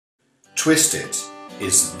TwistIT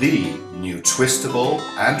is the new twistable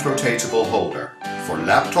and rotatable holder for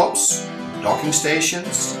laptops, docking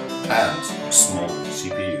stations and small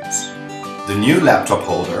CPUs. The new laptop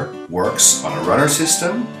holder works on a runner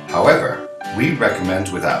system, however, we recommend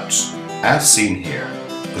without, as seen here,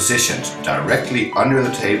 positioned directly under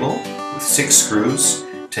the table with 6 screws,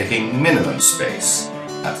 taking minimum space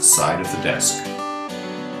at the side of the desk.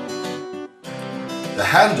 The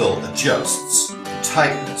handle adjusts the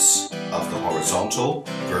tightness of the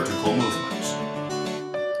horizontal-vertical movement.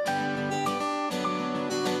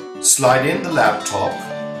 Slide in the laptop,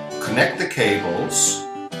 connect the cables,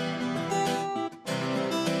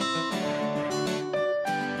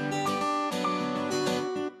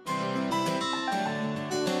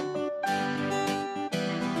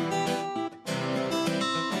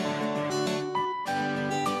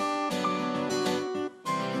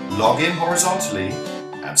 log in horizontally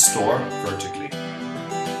and store vertically.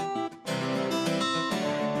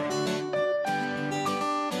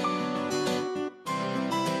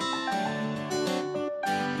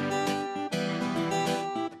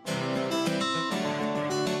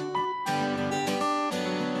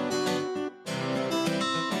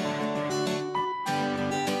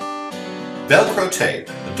 Velcro tape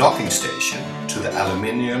the docking station to the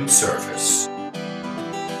aluminium surface.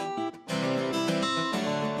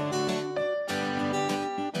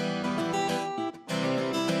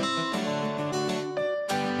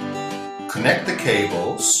 Connect the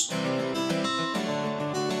cables,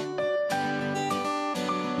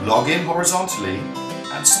 log in horizontally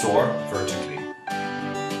and store vertically.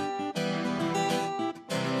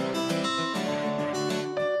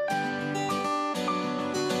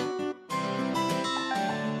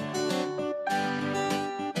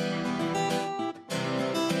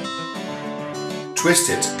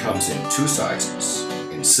 TwistIT comes in 2 sizes,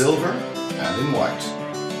 in silver and in white.